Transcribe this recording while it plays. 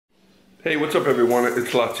Hey, what's up everyone?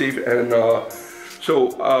 It's Latif, and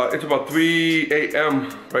it's about 3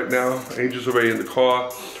 a.m. right now. Angel's already in the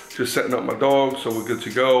car, just setting up my dog, so we're good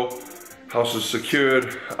to go. House is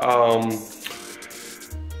secured.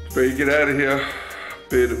 Ready to get out of here.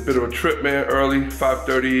 Bit of a trip, man. Early,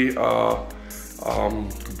 5:30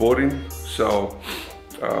 boarding. So,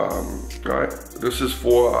 alright. This is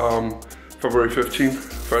for February 15th,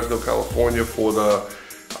 Fresno, California, for the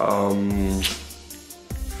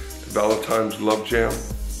Valentine's Love Jam,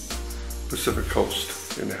 Pacific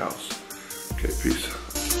Coast in the house. Okay, peace.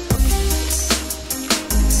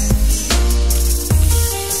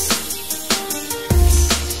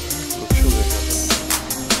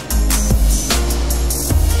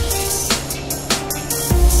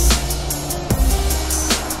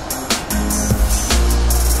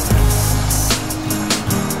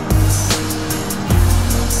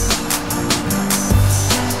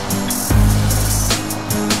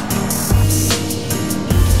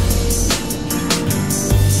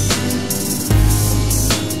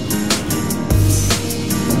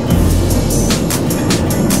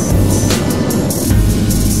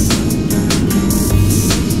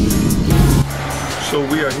 So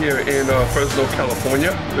we are here in Fresno,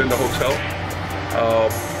 California. We're in the hotel.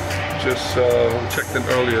 Just checked in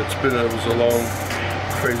earlier. It was a long,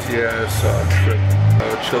 crazy ass trip.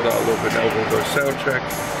 Chilled out a little bit. Now we're gonna go to sound check,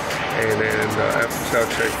 and then after sound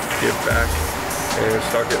check, get back and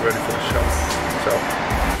start getting ready for the show. So,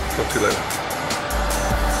 talk to you later.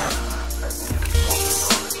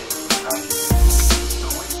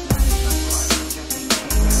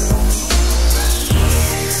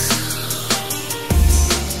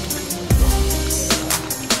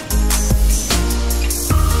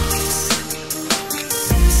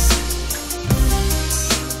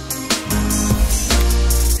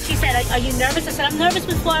 Are you nervous? I said, I'm nervous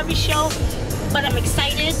before every show, but I'm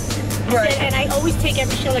excited. Right. Said, and I always take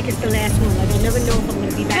every show like it's the last one. Like I never know if I'm going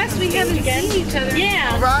to be back. Yes, we haven't seen each other.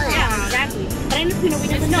 Yeah. Right. Yeah, exactly. But we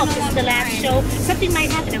never know if this is the last show. Something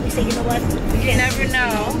might happen and we say, you know what? You never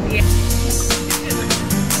know. Yeah.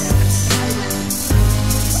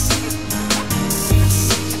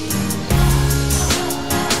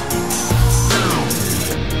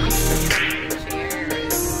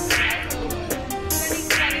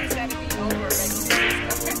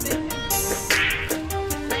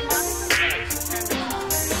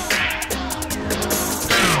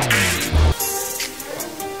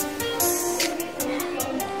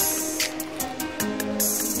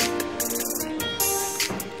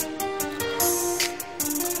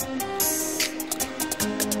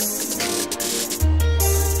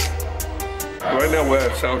 Right now we're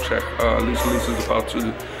at sound check. Lisa's about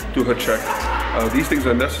to do her check. These things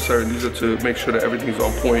are necessary. These are to make sure that everything's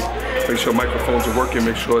on point, make sure microphones are working,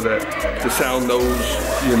 make sure that the sound knows,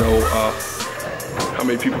 you know, how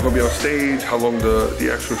many people are gonna be on stage, how long the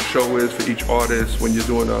actual show is for each artist. When you're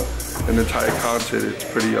doing an entire concert, it's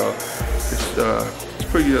pretty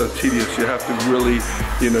tedious. You have to really,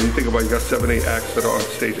 you know, you think about, you got 7, 8 acts that are on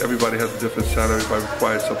stage. Everybody has a different sound. Everybody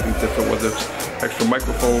requires something different, whether it's extra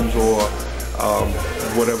microphones or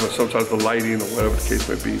whatever, sometimes the lighting or whatever the case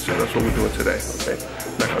may be. So that's what we're doing today, okay?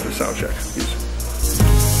 Back on the sound check. Peace.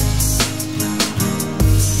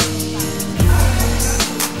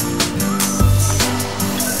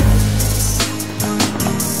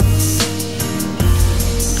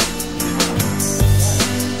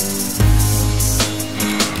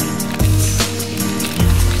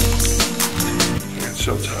 It's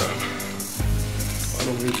showtime. On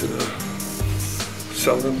the way to the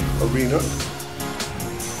Selland Arena.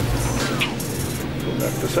 Go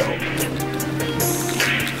back this out.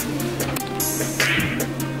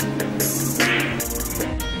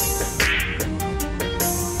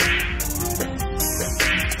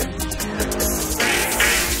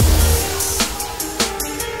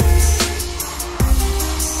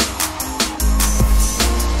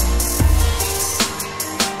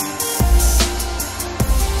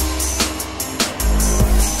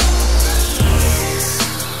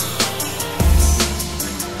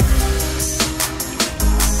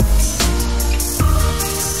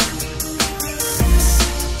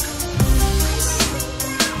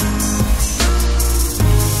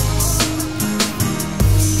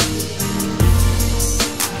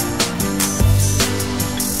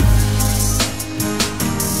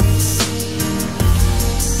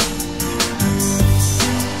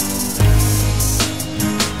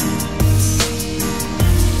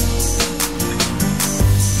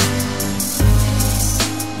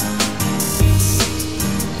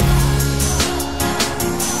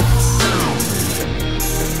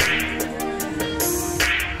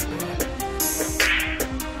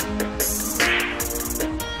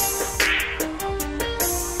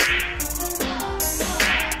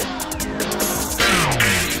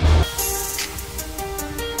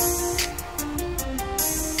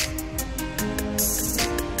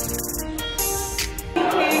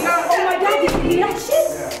 that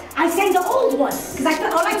shit? I sang the old one.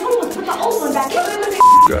 Because all I told him was put the old one back in.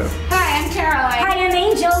 Hi, I'm Caroline. Hi, I'm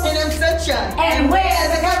Angel. And I'm Sunshine. And we're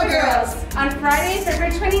the Cover Girls. On Friday,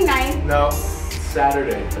 February 29th. No,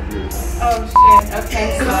 Saturday. Oh shit,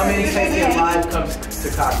 okay. Come in, take it live, comes to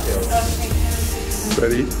cocktails.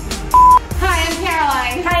 Ready? Hi, I'm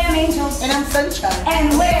Caroline. Hi, I'm Angel. And I'm Sunshine.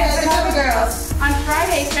 And we're the Cover Girls. On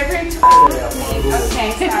Friday, February 29th. Okay,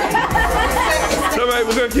 sorry. It's all right,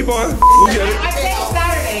 we're gonna keep on. We'll get it. I said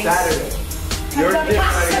Saturday. Saturday. You're The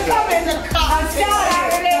cops are coming. On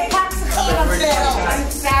Saturday. The cops are coming on Saturday. On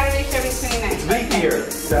Saturday, February 29th. Leap year.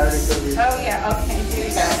 Saturday, Sunday. Oh yeah, okay, here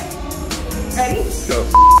we go. Ready? Go.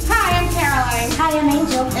 Hi, I'm Caroline. Hi, I'm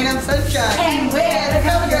Angel. And I'm Sunshine. And we're the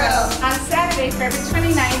Cover Girls. On Saturday, February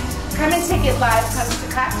 29th, come and take it live, comes to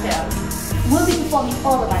cocktails. We'll be performing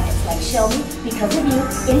all of our hits like Show Me, Because of You,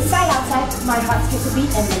 Inside Outside, My Heart Skips a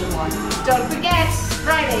Beat, and many more. Don't forget,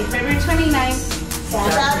 Friday, February 29th.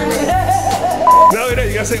 Saturday. Not only that,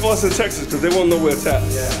 you gotta say Austin, Texas, because they won't know where it's at.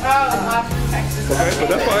 Oh, Austin, Texas. Okay, but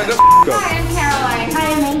that's fine. That's go. Hi, I'm Caroline. Hi,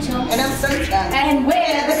 I'm Angel. And I'm Sunshine. And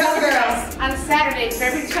we're the Cover Girls. on Saturday,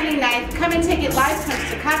 February 29th, come and take it live, comes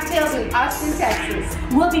to cocktails in Austin, Texas.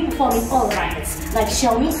 We'll be performing all of our hits like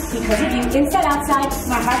Show Me, Because of You, Inside Outside,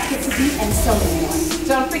 My Heart Skips a Beat, and so many more.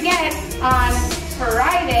 Don't forget, on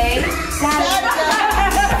Friday, And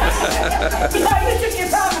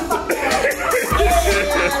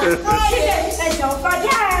don't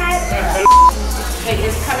forget. it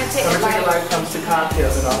is come and take it Come and take it live. live, comes to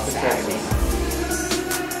cocktails in Austin, Texas.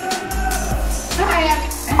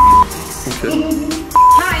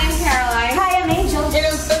 Hi, I'm Caroline. Hi, I'm Angel. And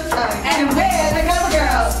I'm Sunshine. And we're the Cover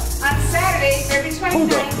Girls. On Saturday, February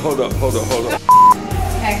 29th. Hold up.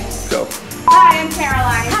 Okay. Go. Hi, I'm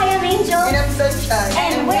Caroline. Hi, I'm Angel. And I'm Sunshine.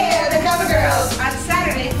 And we're the Cover Girls. On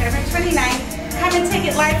Saturday, February 29th, come and take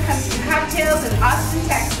it live, comes to cocktails in Austin,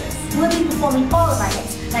 Texas. We'll be performing all of our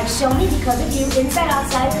hits like Show Me, Because of You, Inside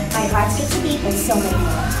Outside, My Heart Skips a Beat, and so many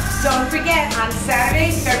more. Don't forget, on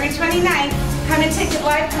Saturday, February 29th, come and take it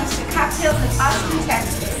live, comes to cocktails in Austin,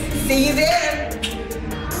 Texas. See you there.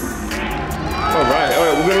 All right,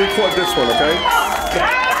 we're gonna record this one, okay?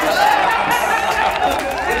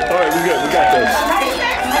 All right, we got this.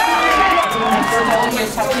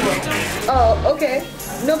 Oh, okay.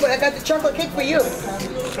 No, but I got the chocolate cake for you.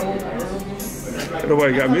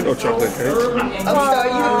 Nobody got me no chocolate cake. I'm sorry,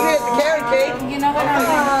 you had the carrot cake. You know what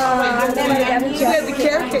You had the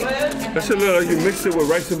carrot cake. That should look like you mixed it with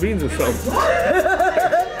rice and beans or something.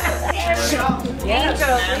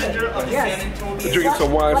 We're drinking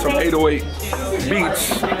some wine, some 808 beats.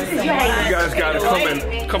 You guys gotta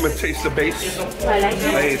come and taste the bass.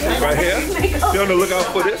 Right here. Be on the lookout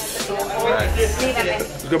for this.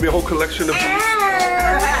 There's gonna be a whole collection of beats.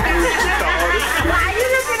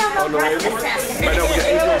 On the label. Right now we got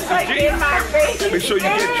Angel CG. Make sure you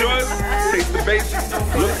get yours. Taste the bass.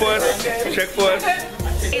 Look for us. Check for us.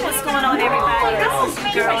 Hey, what's going on, everybody? This is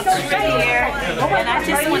Girls here, and I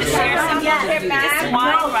just want to share something with you. This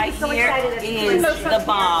wine right here is the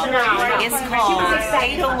bomb. It's called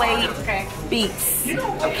 808 Beats.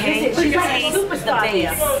 Okay, you taste the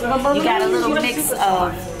bass. You got a little mix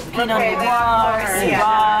of Pinot Noir,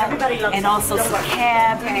 Syrah, and also some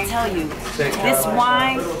Cab. Let me tell you, this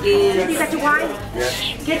wine is... You got your wine?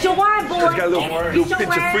 Get your wine, boy. It's got a little pinch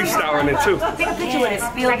of freestyle in it too. Take a picture with it.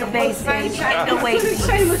 Feel the bass, baby.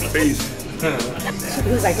 808 Beats. He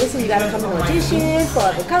was like, listen, you gotta come and audition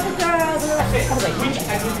for the Cover Girls. I was like,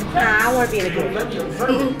 nah, I want to be in a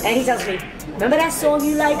group. And he tells me, remember that song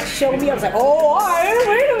you like, Show Me? I was like, oh, all right,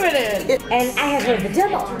 wait a minute. And I had heard the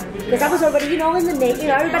demo. Because I was already, you know, in the name, you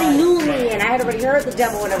know, everybody knew me, and I had already heard the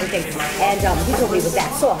demo and everything. And he told me it was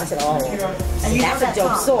that song. I said, oh, that's a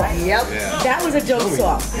dope song. Yep. That was a dope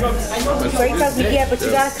song. So he tells me, yeah, but you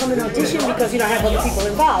gotta come and audition because, you know, I have other people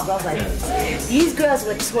involved. I was like, these girls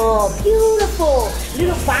were tall, beautiful,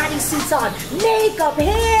 little bodysuits on, makeup,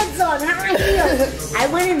 hands on, high heels. I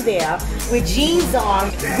went in there with jeans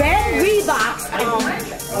on, red Reeboks,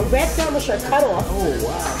 a red thermal shirt cut off. Oh,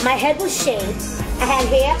 wow. My head was shaved. I had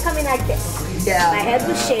hair coming like this. Yeah. My head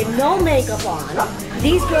was shaved, no makeup on.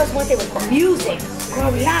 These girls went there with music,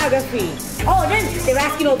 choreography. Oh, and then they were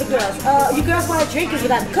asking all the girls, you girls want to drink? Because you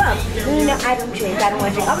got the cup. No, I don't drink, I don't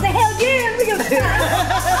want to drink. I was like, hell yeah, we can drink.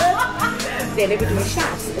 Then they were doing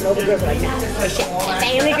shots, and all the girls were like, nah, no shot.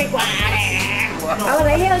 They only drink water. I was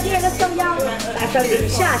like, hell yeah, let's go, y'all. I started doing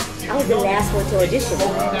shots. I was the last one to audition.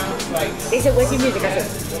 They said, where's your music? I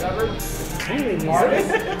said, I don't need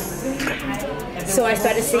music. So I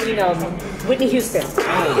started singing Whitney Houston,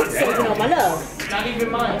 Saving All My Love. Not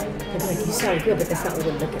even mine. They're like, you sound good, but that's not what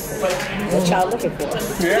we're looking for. What y'all looking for?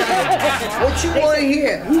 What you want to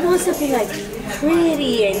hear? We want something like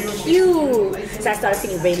pretty and cute. So I started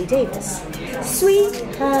singing Rainy Davis.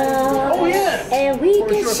 Sweetheart. Oh, yeah. And we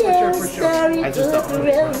can share a story I with just the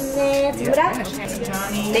romance. Remember that?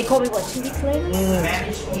 They called me, what, 2 weeks later?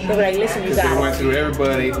 They were like, listen, you They got went it. through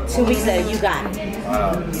everybody. 2 weeks later, you got it.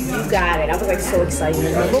 You got it. I was like so excited.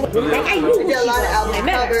 Like, I knew I did a lot of album when I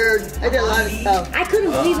met her. covers. I did a lot of stuff. I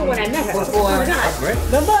couldn't believe it when I met her. I was like, oh my God.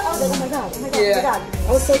 Remember? I was like, oh my God, oh my God, oh my God.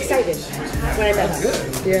 I was so excited when I met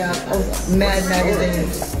her. Yeah, I was Mad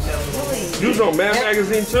Magazine. You was on Mad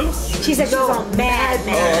Magazine too? She said she was on Mad Oh, I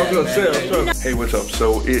Men. was gonna say, hey, what's up?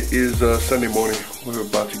 So it is Sunday morning. We're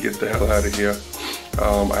about to get the hell out of here.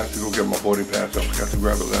 I have to go get my boarding pass. I forgot to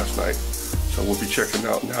grab it last night. So we'll be checking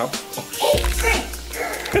out now. Oh, shit.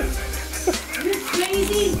 You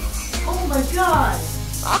crazy? Oh my God.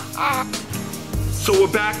 So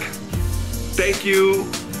we're back. Thank you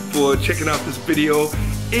for checking out this video.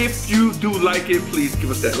 If you do like it, please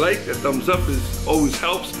give us that like. That thumbs up always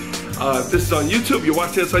helps. If this is on YouTube, you're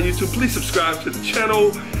watching us on YouTube, please subscribe to the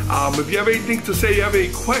channel. If you have anything to say, you have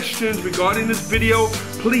any questions regarding this video,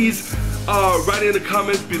 please write in the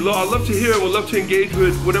comments below. I'd love to hear it. We'd love to engage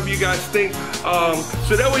with whatever you guys think.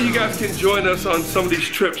 So that way you guys can join us on some of these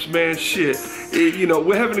trips, man. Shit. You know,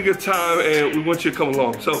 we're having a good time and we want you to come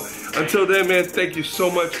along. So until then, man, thank you so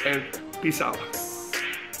much and peace out.